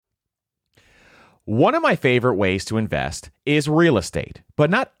One of my favorite ways to invest is real estate, but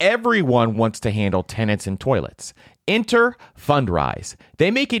not everyone wants to handle tenants and toilets. Enter Fundrise.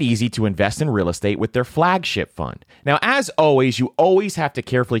 They make it easy to invest in real estate with their flagship fund. Now, as always, you always have to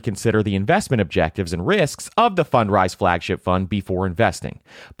carefully consider the investment objectives and risks of the Fundrise flagship fund before investing.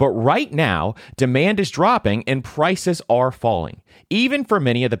 But right now, demand is dropping and prices are falling, even for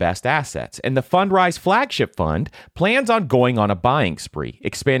many of the best assets. And the Fundrise flagship fund plans on going on a buying spree,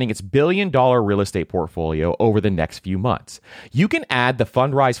 expanding its billion-dollar real estate portfolio over the next few months. You can add the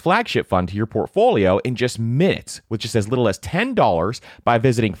Fundrise flagship fund to your portfolio in just minutes, with just as little as $10 by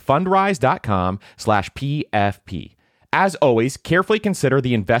visiting fundrise.com/PFP. As always, carefully consider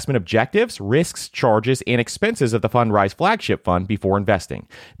the investment objectives, risks, charges, and expenses of the Fundrise flagship fund before investing.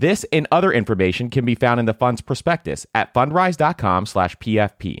 This and other information can be found in the fund's prospectus at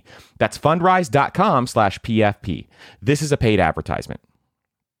fundrise.com/PFP. That's fundrise.com/PFP. This is a paid advertisement.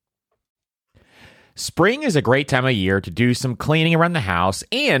 Spring is a great time of year to do some cleaning around the house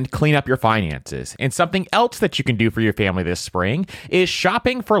and clean up your finances. And something else that you can do for your family this spring is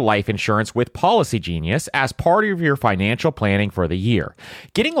shopping for life insurance with Policy Genius as part of your financial planning for the year.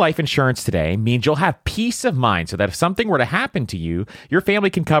 Getting life insurance today means you'll have peace of mind so that if something were to happen to you, your family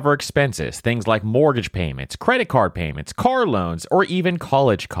can cover expenses, things like mortgage payments, credit card payments, car loans, or even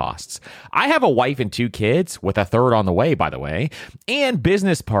college costs. I have a wife and 2 kids, with a third on the way, by the way, and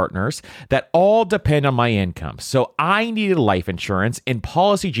business partners that all depend on my income. So I needed life insurance, and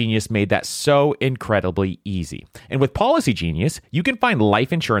Policy Genius made that so incredibly easy. And with Policy Genius, you can find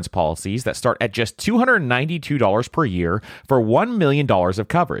life insurance policies that start at just $292 per year for $1 million of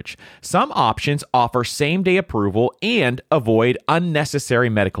coverage. Some options offer same-day approval and avoid unnecessary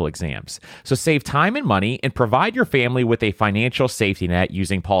medical exams. So save time and money and provide your family with a financial safety net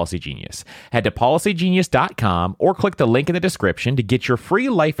using Policy Genius. Head to policygenius.com or click the link in the description to get your free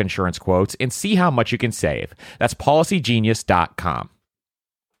life insurance quotes and see how much you can save. That's policygenius.com.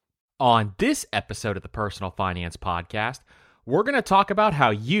 On this episode of the Personal Finance Podcast, we're going to talk about how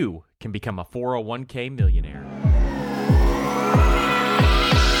you can become a 401k millionaire.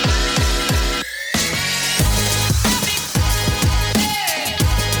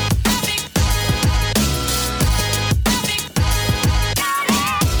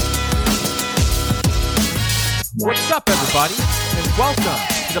 What's up, everybody, and welcome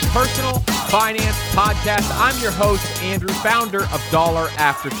to the Personal Finance Podcast. I'm your host, Andrew, founder of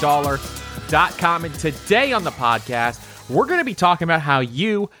DollarAfterDollar.com, and today on the podcast, we're going to be talking about how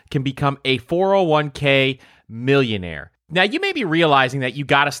you can become a 401k millionaire. Now, you may be realizing that you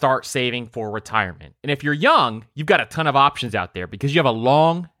got to start saving for retirement, and if you're young, you've got a ton of options out there because you have a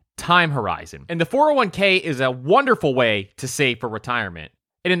long time horizon, and the 401k is a wonderful way to save for retirement.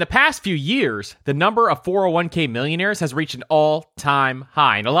 And in the past few years, the number of 401k millionaires has reached an all-time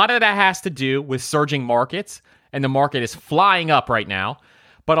high. And a lot of that has to do with surging markets, and the market is flying up right now.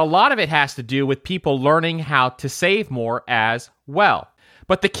 But a lot of it has to do with people learning how to save more as well.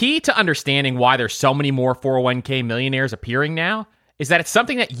 But the key to understanding why there's so many more 401k millionaires appearing now is that it's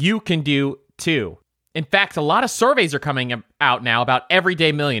something that you can do too. In fact, a lot of surveys are coming out now about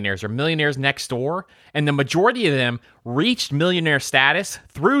everyday millionaires or millionaires next door, and the majority of them reached millionaire status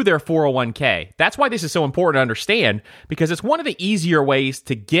through their 401k. That's why this is so important to understand, because it's one of the easier ways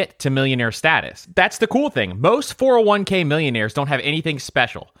to get to millionaire status. That's the cool thing. Most 401k millionaires don't have anything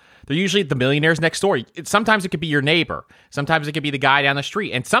special. They're usually the millionaires next door. Sometimes it could be your neighbor. Sometimes it could be the guy down the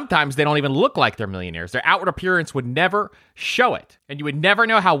street. And sometimes they don't even look like they're millionaires. Their outward appearance would never show it. And you would never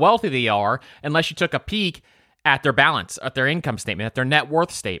know how wealthy they are unless you took a peek at their balance, at their income statement, at their net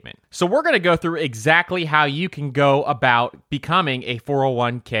worth statement. So we're going to go through exactly how you can go about becoming a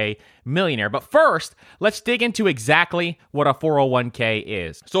 401k millionaire. But first, let's dig into exactly what a 401k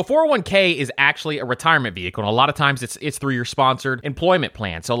is. So a 401k is actually a retirement vehicle. And a lot of times it's through your sponsored employment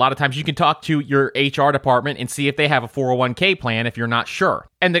plan. So a lot of times you can talk to your HR department and see if they have a 401k plan if you're not sure.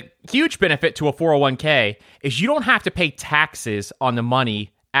 And the huge benefit to a 401k is you don't have to pay taxes on the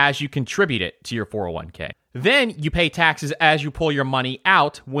money as you contribute it to your 401k. Then you pay taxes as you pull your money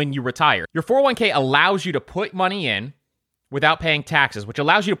out when you retire. Your 401k allows you to put money in without paying taxes, which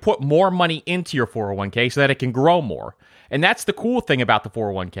allows you to put more money into your 401k so that it can grow more. And that's the cool thing about the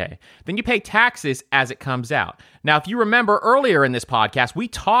 401k. Then you pay taxes as it comes out. Now, if you remember earlier in this podcast, we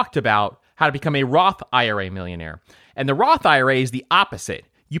talked about how to become a Roth IRA millionaire. And the Roth IRA is the opposite.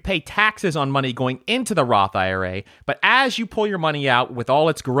 You pay taxes on money going into the Roth IRA, but as you pull your money out with all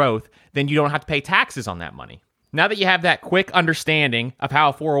its growth, then you don't have to pay taxes on that money. Now that you have that quick understanding of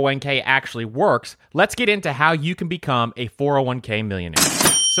how a 401k actually works, let's get into how you can become a 401k millionaire.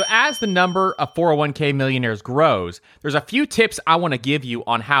 So as the number of 401k millionaires grows, there's a few tips I want to give you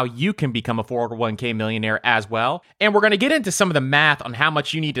on how you can become a 401k millionaire as well. And we're going to get into some of the math on how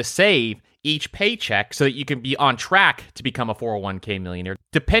much you need to save each paycheck so that you can be on track to become a 401k millionaire,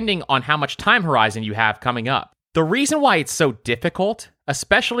 depending on how much time horizon you have coming up. The reason why it's so difficult,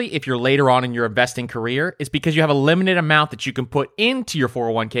 especially if you're later on in your investing career, is because you have a limited amount that you can put into your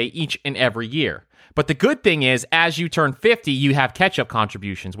 401k each and every year. But the good thing is, as you turn 50, you have catch-up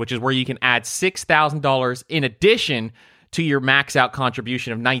contributions, which is where you can add $6,000 in addition to your max-out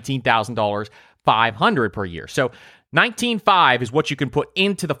contribution of $19,500 per year. So $19,500 is what you can put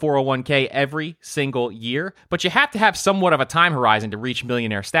into the 401k every single year, but you have to have somewhat of a time horizon to reach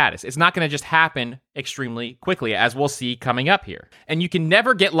millionaire status. It's not going to just happen extremely quickly, as we'll see coming up here. And you can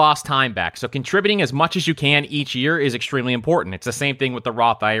never get lost time back, so contributing as much as you can each year is extremely important. It's the same thing with the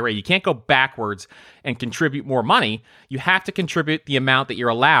Roth IRA. You can't go backwards and contribute more money. You have to contribute the amount that you're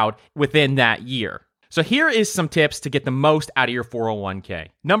allowed within that year. So here is some tips to get the most out of your 401k.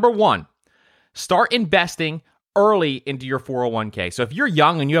 Number one, start investing early into your 401k. So if you're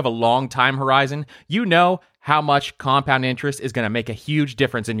young and you have a long time horizon, you know how much compound interest is going to make a huge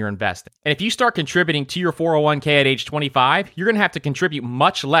difference in your investing. And if you start contributing to your 401k at age 25, you're going to have to contribute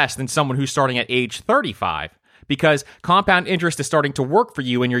much less than someone who's starting at age 35 because compound interest is starting to work for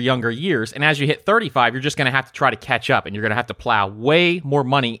you in your younger years. And as you hit 35, you're just going to have to try to catch up and you're going to have to plow way more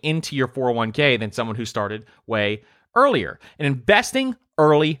money into your 401k than someone who started way earlier. And investing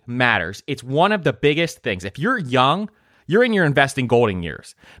early matters. It's one of the biggest things. If you're young, you're in your investing golden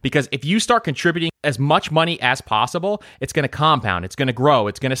years. Because if you start contributing as much money as possible, it's going to compound, it's going to grow,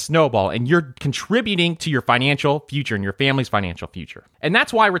 it's going to snowball, and you're contributing to your financial future and your family's financial future. And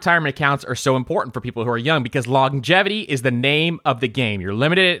that's why retirement accounts are so important for people who are young, because longevity is the name of the game. You're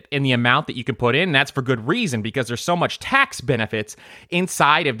limited in the amount that you can put in, and that's for good reason, because there's so much tax benefits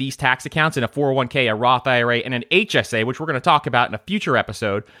inside of these tax accounts in a 401k, a Roth IRA, and an HSA, which we're going to talk about in a future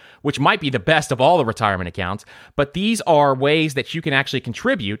episode, which might be the best of all the retirement accounts. But these are ways that you can actually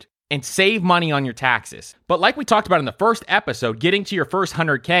contribute and save money on your taxes. But like we talked about in the first episode, getting to your first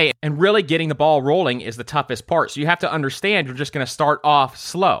 100K and really getting the ball rolling is the toughest part. So you have to understand you're just going to start off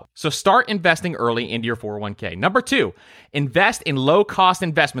slow. So start investing early into your 401K. Number two, invest in low-cost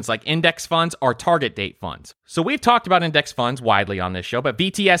investments like index funds or target date funds. So we've talked about index funds widely on this show, but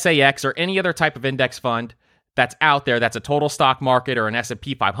VTSAX or any other type of index fund that's out there, that's a total stock market or an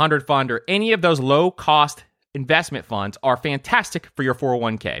S&P 500 fund or any of those low-cost investment funds are fantastic for your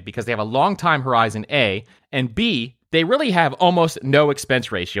 401k because they have a long time horizon, A, and B, they really have almost no expense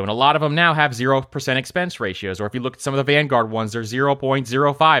ratio. And a lot of them now have 0% expense ratios. Or if you look at some of the Vanguard ones, they're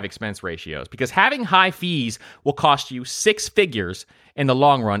 0.05 expense ratios because having high fees will cost you six figures in the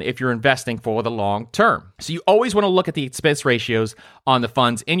long run if you're investing for the long term. So you always want to look at the expense ratios on the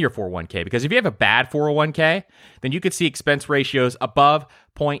funds in your 401k because if you have a bad 401k, then you could see expense ratios above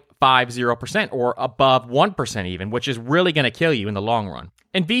 0.50% or above 1% even, which is really going to kill you in the long run.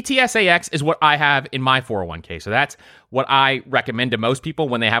 And VTSAX is what I have in my 401k. So that's what I recommend to most people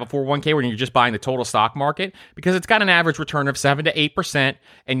when they have a 401k when you're just buying the total stock market because it's got an average return of 7 to 8%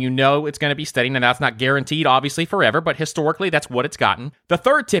 and you know it's going to be steady. Now that's not guaranteed obviously forever, but historically that's what it's gotten. The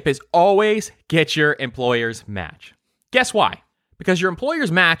third tip is always get your employer's match. Guess why? Because your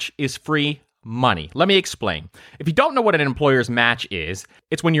employer's match is free money. Let me explain. If you don't know what an employer's match is,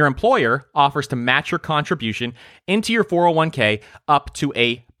 it's when your employer offers to match your contribution into your 401k up to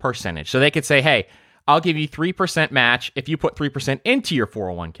a percentage. So they could say, hey, I'll give you 3% match if you put 3% into your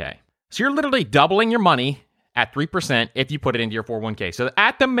 401k. So you're literally doubling your money at 3% if you put it into your 401k. So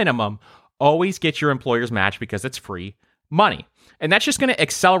at the minimum, always get your employer's match because it's free money. And that's just going to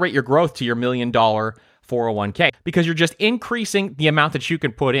accelerate your growth to your $1 million 401k because you're just increasing the amount that you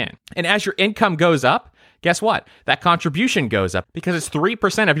can put in. And as your income goes up, guess what? That contribution goes up because it's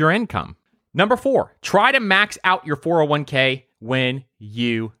 3% of your income. Number four, try to max out your 401k when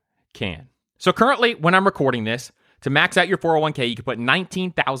you can. So currently, when I'm recording this, to max out your 401k, you can put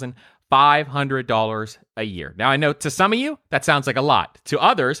 $19,500 a year. Now, I know to some of you, that sounds like a lot. To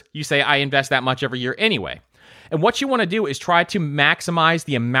others, you say, I invest that much every year anyway. And what you want to do is try to maximize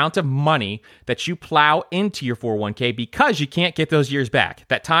the amount of money that you plow into your 401k because you can't get those years back.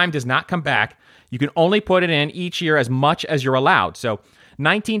 That time does not come back. You can only put it in each year as much as you're allowed. So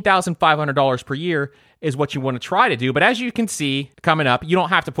 $19,500 per year is what you want to try to do. But as you can see coming up, you don't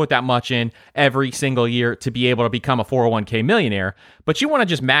have to put that much in every single year to be able to become a 401k millionaire, but you want to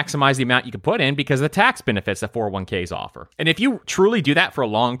just maximize the amount you can put in because of the tax benefits that 401ks offer. And if you truly do that for a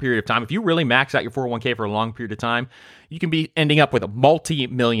long period of time, if you really max out your 401k for a long period of time, you can be ending up with a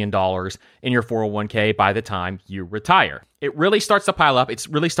multi-million dollars in your 401k by the time you retire. It really starts to pile up. It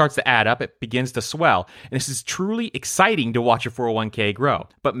really starts to add up. It begins to swell. And this is truly exciting to watch your 401k grow.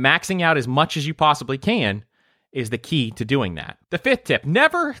 But maxing out as much as you possibly can is the key to doing that. The fifth tip,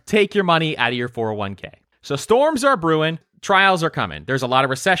 never take your money out of your 401k. So storms are brewing. Trials are coming. There's a lot of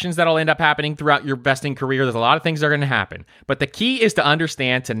recessions that'll end up happening throughout your investing career. There's a lot of things that are going to happen. But the key is to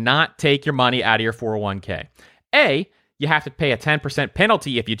understand to not take your money out of your 401k. You have to pay a 10%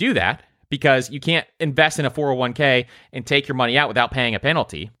 penalty if you do that, because you can't invest in a 401k and take your money out without paying a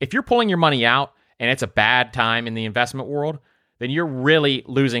penalty. If you're pulling your money out and it's a bad time in the investment world, then you're really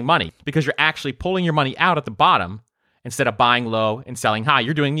losing money because you're actually pulling your money out at the bottom instead of buying low and selling high.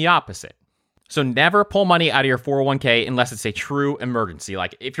 You're doing the opposite. So never pull money out of your 401k unless it's a true emergency.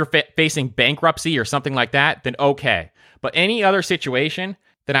 Like if you're facing bankruptcy or something like that, then okay. But any other situation,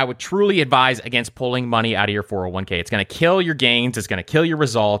 then I would truly advise against pulling money out of your 401k. It's going to kill your gains, it's going to kill your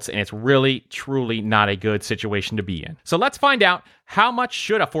results, and it's really, truly not a good situation to be in. So let's find out, how much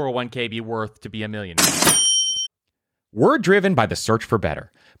should a 401k be worth to be a millionaire? We're driven by the search for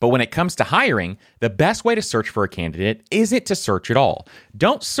better. But when it comes to hiring, the best way to search for a candidate isn't to search at all.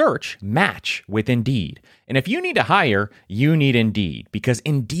 Don't search, match with Indeed. And if you need to hire, you need Indeed, because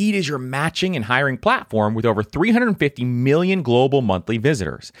Indeed is your matching and hiring platform with over 350 million global monthly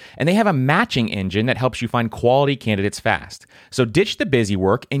visitors. And they have a matching engine that helps you find quality candidates fast. So ditch the busy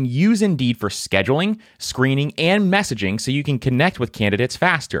work and use Indeed for scheduling, screening, and messaging so you can connect with candidates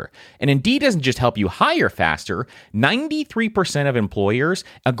faster. And Indeed doesn't just help you hire faster. 93% of employers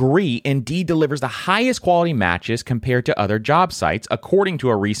agree Indeed delivers the highest quality matches compared to other job sites, according to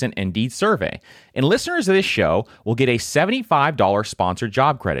a recent Indeed survey. And listeners of this show will get a $75 sponsored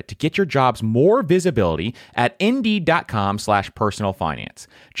job credit to get your jobs more visibility at Indeed.com/personalfinance.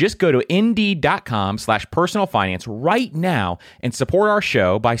 Just go to Indeed.com/personalfinance right now and support our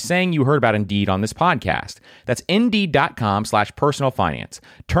show by saying you heard about Indeed on this podcast. That's Indeed.com/personalfinance.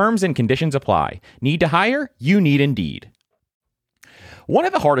 Terms and conditions apply. Need to hire? You need Indeed. One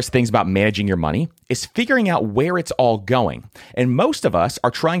of the hardest things about managing your money is figuring out where it's all going. And most of us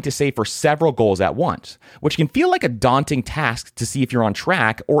are trying to save for several goals at once, which can feel like a daunting task to see if you're on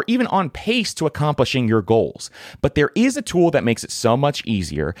track or even on pace to accomplishing your goals. But there is a tool that makes it so much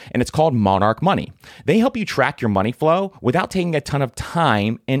easier, and it's called Monarch Money. They help you track your money flow without taking a ton of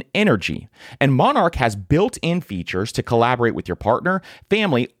time and energy. And Monarch has built-in features to collaborate with your partner,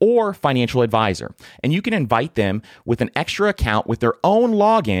 family, or financial advisor. And you can invite them with an extra account with their own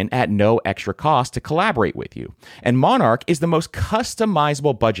login at no extra cost to collaborate with you. And Monarch is the most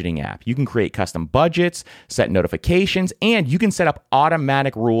customizable budgeting app. You can create custom budgets, set notifications, and you can set up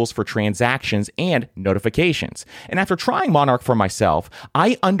automatic rules for transactions and notifications. And after trying Monarch for myself,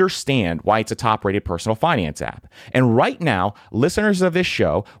 I understand why it's a top-rated personal finance app. And right now, listeners of this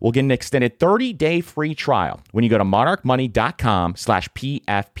show will get an extended 30-day free trial when you go to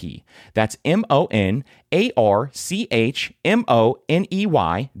monarchmoney.com/PFP. That's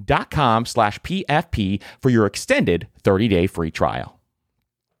MonarchMoney.com/PFP for your extended 30-day free trial.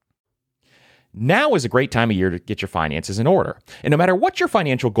 Now is a great time of year to get your finances in order. And no matter what your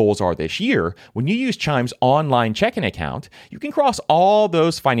financial goals are this year, when you use Chime's online checking account, you can cross all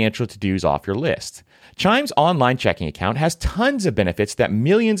those financial to-dos off your list. Chime's online checking account has tons of benefits that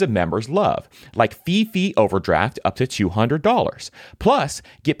millions of members love, like fee overdraft up to $200. Plus,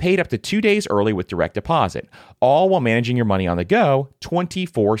 get paid up to 2 days early with direct deposit, all while managing your money on the go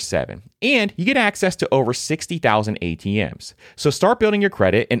 24/7. And you get access to over 60,000 ATMs. So start building your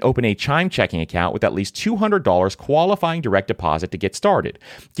credit and open a Chime checking account with at least $200 qualifying direct deposit to get started.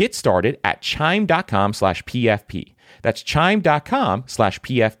 Get started at chime.com/PFP. That's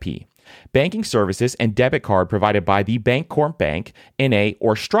chime.com/PFP. Banking services and debit card provided by the Bancorp Bank, N.A.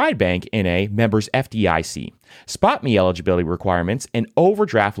 or Stride Bank, N.A., members FDIC. Spot me eligibility requirements and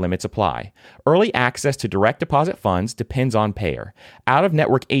overdraft limits apply. Early access to direct deposit funds depends on payer.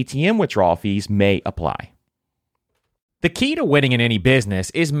 Out-of-network ATM withdrawal fees may apply. The key to winning in any business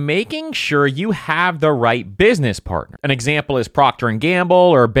is making sure you have the right business partner. An example is Procter & Gamble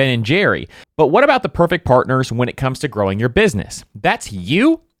or Ben & Jerry. But what about the perfect partners when it comes to growing your business? That's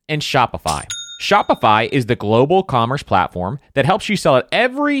you and Shopify. Shopify is the global commerce platform that helps you sell at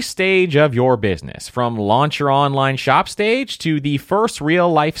every stage of your business, from launch your online shop stage to the first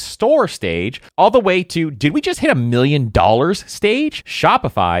real-life store stage, all the way to, did we just hit $1 million stage?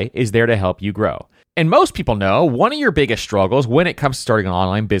 Shopify is there to help you grow. And most people know one of your biggest struggles when it comes to starting an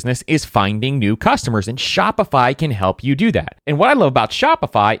online business is finding new customers, and Shopify can help you do that. And what I love about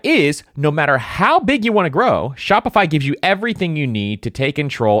Shopify is no matter how big you want to grow, Shopify gives you everything you need to take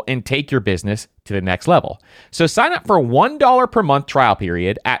control and take your business to the next level. So sign up for a $1 per month trial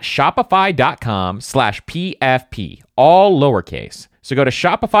period at shopify.com/PFP, all lowercase. So go to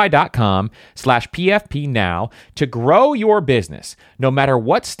shopify.com/PFP now to grow your business, no matter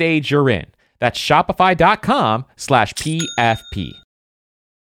what stage you're in. That's shopify.com/PFP.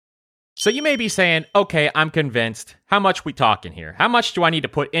 So you may be saying, okay, I'm convinced. How much we talking here? How much do I need to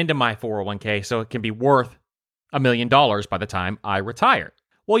put into my 401k so it can be worth $1 million by the time I retire?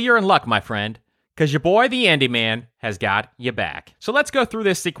 Well, you're in luck, my friend, because your boy, the Andy Man, has got you back. So let's go through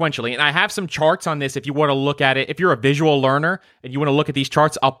this sequentially. And I have some charts on this if you want to look at it. If you're a visual learner and you want to look at these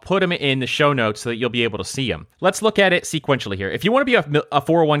charts, I'll put them in the show notes so that you'll be able to see them. Let's look at it sequentially here. If you want to be a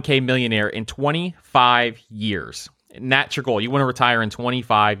 401k millionaire in 25 years, and that's your goal, you want to retire in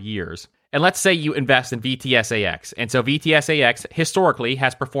 25 years. And let's say you invest in VTSAX. And so VTSAX historically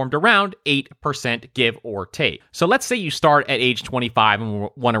has performed around 8% give or take. So let's say you start at age 25 and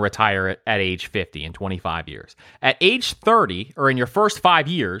want to retire at age 50 in 25 years. At age 30, or in your first 5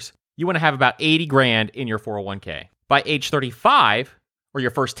 years, you want to have about 80 grand in your 401k. By age 35, or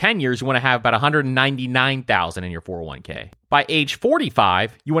your first 10 years, you want to have about 199,000 in your 401k. By age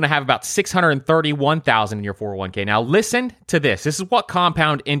 45, you want to have about 631,000 in your 401k. Now listen to this. This is what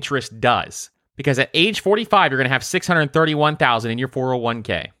compound interest does. Because at age 45, you're going to have 631,000 in your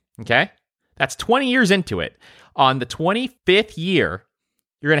 401k. Okay? That's 20 years into it. On the 25th year,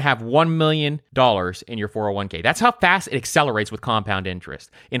 you're going to have $1 million in your 401k. That's how fast it accelerates with compound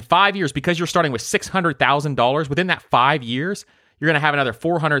interest. In 5 years, because you're starting with $600,000, within that 5 years, you're going to have another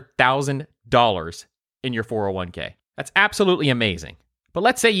 $400,000 in your 401k. That's absolutely amazing. But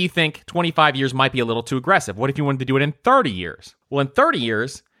let's say you think 25 years might be a little too aggressive. What if you wanted to do it in 30 years? Well, in 30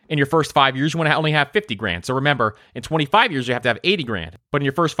 years, in your first 5 years, you want to only have 50 grand. So remember, in 25 years, you have to have 80 grand. But in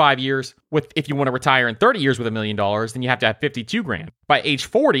your first 5 years, if you want to retire in 30 years with $1 million, then you have to have 52 grand. By age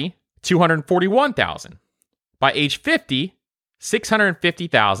 40, 241,000. By age 50,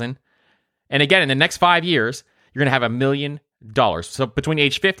 650,000. And again, in the next 5 years, you're going to have $1 million. So between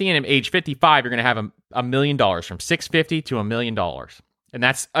age 50 and age 55, you're going to have $1 million, from 650 to $1 million. And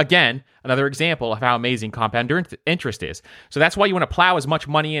that's, again, another example of how amazing compound interest is. So that's why you want to plow as much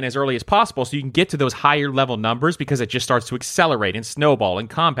money in as early as possible so you can get to those higher level numbers, because it just starts to accelerate and snowball and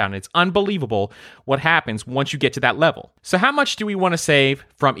compound. It's unbelievable what happens once you get to that level. So how much do we want to save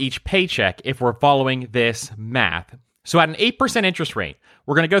from each paycheck if we're following this math? So at an 8% interest rate,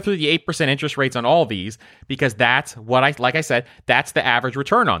 we're going to go through the 8% interest rates on all of these because that's like I said, that's the average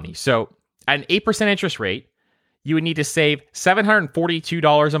return on these. So at an 8% interest rate, you would need to save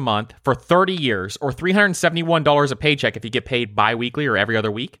 $742 a month for 30 years, or $371 a paycheck if you get paid bi-weekly or every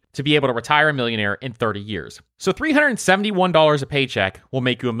other week, to be able to retire a millionaire in 30 years. So $371 a paycheck will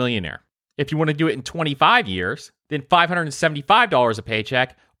make you a millionaire. If you want to do it in 25 years, then $575 a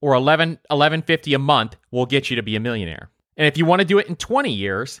paycheck, or $11.50 a month will get you to be a millionaire. And if you want to do it in 20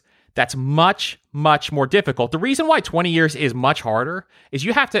 years, that's much, much more difficult. The reason why 20 years is much harder is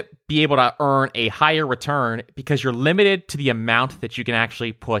you have to be able to earn a higher return because you're limited to the amount that you can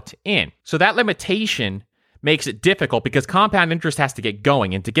actually put in. So that limitation makes it difficult because compound interest has to get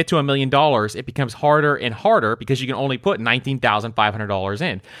going. And to get to $1 million, it becomes harder and harder because you can only put $19,500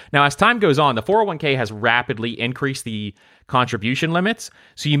 in. Now, as time goes on, the 401k has rapidly increased the contribution limits.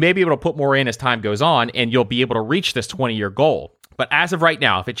 So you may be able to put more in as time goes on, and you'll be able to reach this 20-year goal. But as of right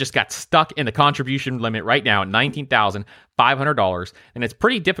now, if it just got stuck in the contribution limit right now at $19,500, then it's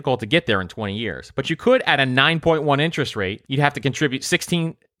pretty difficult to get there in 20 years. But you could, at a 9.1 interest rate, you'd have to contribute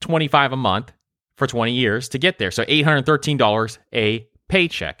 $1,625 a month for 20 years to get there. So $813 a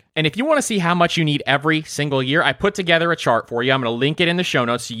paycheck. And if you want to see how much you need every single year, I put together a chart for you. I'm going to link it in the show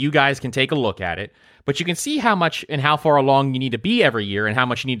notes so you guys can take a look at it. But you can see how much and how far along you need to be every year and how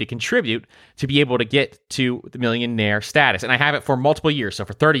much you need to contribute to be able to get to the millionaire status. And I have it for multiple years. So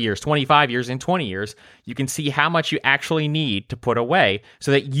for 30 years, 25 years, and 20 years, you can see how much you actually need to put away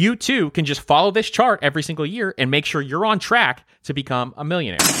so that you too can just follow this chart every single year and make sure you're on track to become a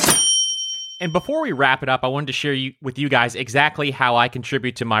millionaire. And before we wrap it up, I wanted to share with you guys exactly how I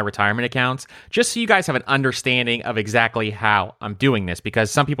contribute to my retirement accounts, just so you guys have an understanding of exactly how I'm doing this.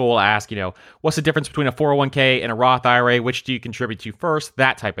 Because some people will ask, what's the difference between a 401k and a Roth IRA? Which do you contribute to first?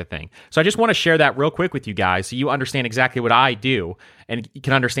 That type of thing. So I just want to share that real quick with you guys so you understand exactly what I do and you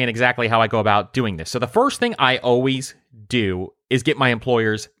can understand exactly how I go about doing this. So the first thing I always do is get my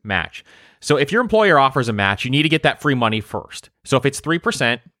employer's match. So if your employer offers a match, you need to get that free money first. So if it's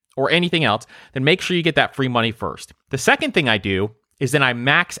 3%, or anything else, then make sure you get that free money first. The second thing I do is then I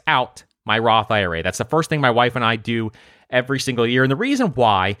max out my Roth IRA. That's the first thing my wife and I do every single year. And the reason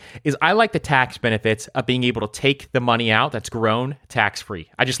why is I like the tax benefits of being able to take the money out that's grown tax-free.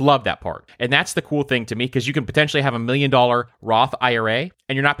 I just love that part. And that's the cool thing to me, because you can potentially have $1 million Roth IRA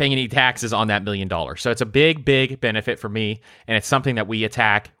and you're not paying any taxes on that $1 million. So it's a big, big benefit for me. And it's something that we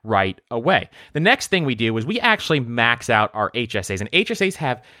attack right away. The next thing we do is we actually max out our HSAs. And HSAs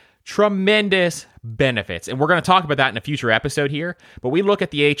have tremendous benefits. And we're going to talk about that in a future episode here. But we look at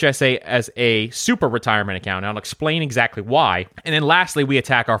the HSA as a super retirement account. And I'll explain exactly why. And then lastly, we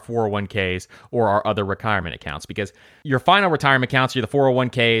attack our 401ks or our other retirement accounts, because your final retirement accounts, the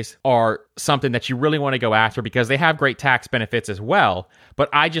 401ks, are something that you really want to go after because they have great tax benefits as well. But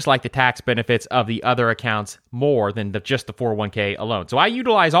I just like the tax benefits of the other accounts more than just the 401k alone. So I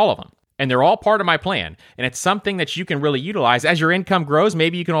utilize all of them. And they're all part of my plan. And it's something that you can really utilize. As your income grows,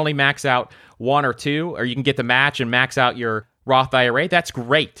 maybe you can only max out one or two, or you can get the match and max out your Roth IRA. That's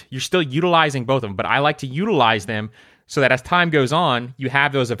great. You're still utilizing both of them. But I like to utilize them so that as time goes on, you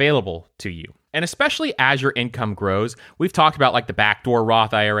have those available to you. And especially as your income grows, we've talked about like the backdoor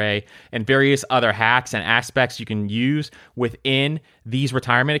Roth IRA and various other hacks and aspects you can use within these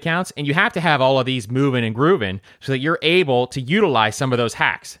retirement accounts. And you have to have all of these moving and grooving so that you're able to utilize some of those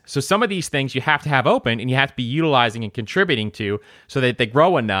hacks. So some of these things you have to have open and you have to be utilizing and contributing to so that they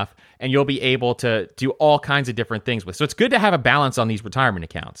grow enough and you'll be able to do all kinds of different things with. So it's good to have a balance on these retirement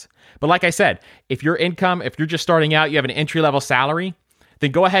accounts. But like I said, if your income, if you're just starting out, you have an entry-level salary, then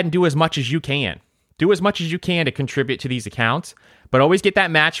go ahead and do as much as you can. Do as much as you can to contribute to these accounts, but always get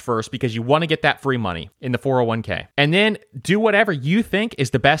that match first because you want to get that free money in the 401k. And then do whatever you think is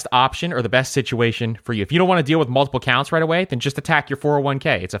the best option or the best situation for you. If you don't want to deal with multiple accounts right away, then just attack your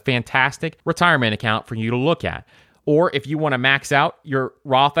 401k. It's a fantastic retirement account for you to look at. Or if you want to max out your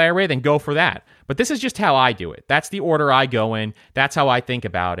Roth IRA, then go for that. But this is just how I do it. That's the order I go in. That's how I think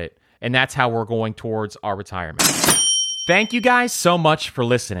about it. And that's how we're going towards our retirement. Thank you guys so much for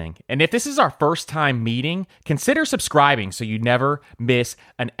listening. And if this is our first time meeting, consider subscribing so you never miss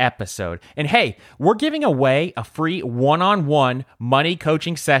an episode. And hey, we're giving away a free one-on-one money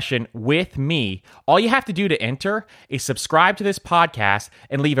coaching session with me. All you have to do to enter is subscribe to this podcast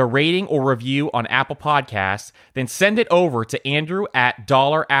and leave a rating or review on Apple Podcasts. Then send it over to Andrew at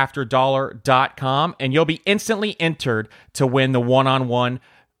dollarafterdollar.com and you'll be instantly entered to win the one-on-one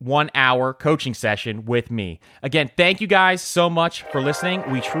 1 hour coaching session with me. Again, thank you guys so much for listening.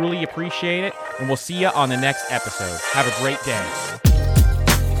 We truly appreciate it, and we'll see you on the next episode. Have a great day.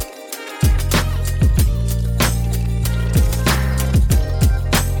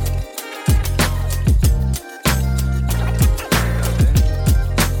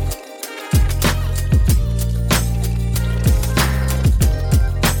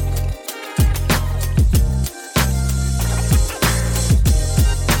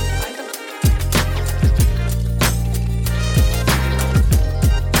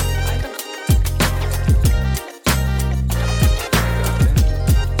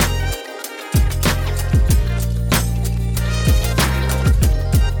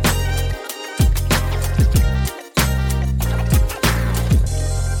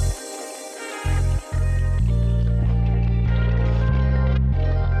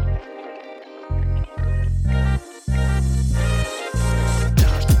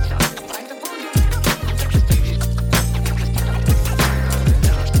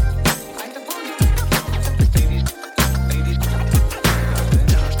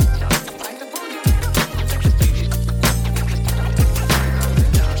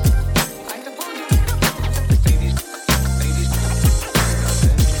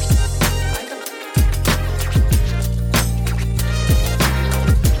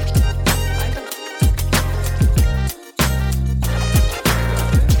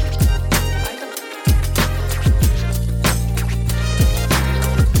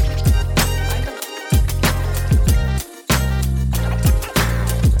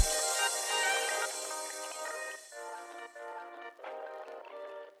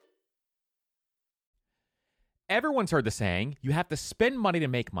 Everyone's heard the saying, you have to spend money to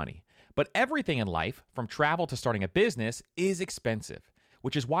make money. But everything in life, from travel to starting a business, is expensive.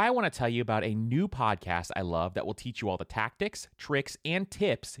 Which is why I want to tell you about a new podcast I love that will teach you all the tactics, tricks, and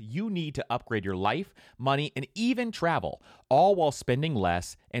tips you need to upgrade your life, money, and even travel, all while spending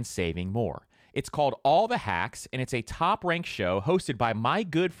less and saving more. It's called All the Hacks, and it's a top-ranked show hosted by my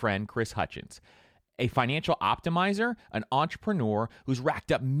good friend Chris Hutchins, a financial optimizer, an entrepreneur who's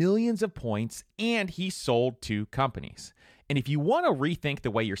racked up millions of points, and he sold 2 companies. And if you want to rethink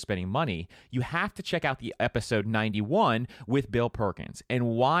the way you're spending money, you have to check out the episode 91 with Bill Perkins and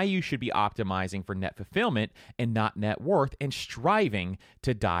why you should be optimizing for net fulfillment and not net worth and striving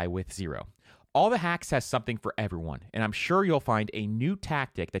to die with zero. All the Hacks has something for everyone, and I'm sure you'll find a new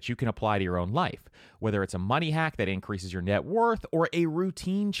tactic that you can apply to your own life, whether it's a money hack that increases your net worth or a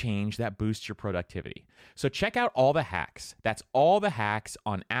routine change that boosts your productivity. So check out All the Hacks. That's All the Hacks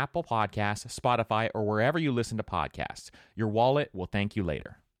on Apple Podcasts, Spotify, or wherever you listen to podcasts. Your wallet will thank you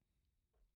later.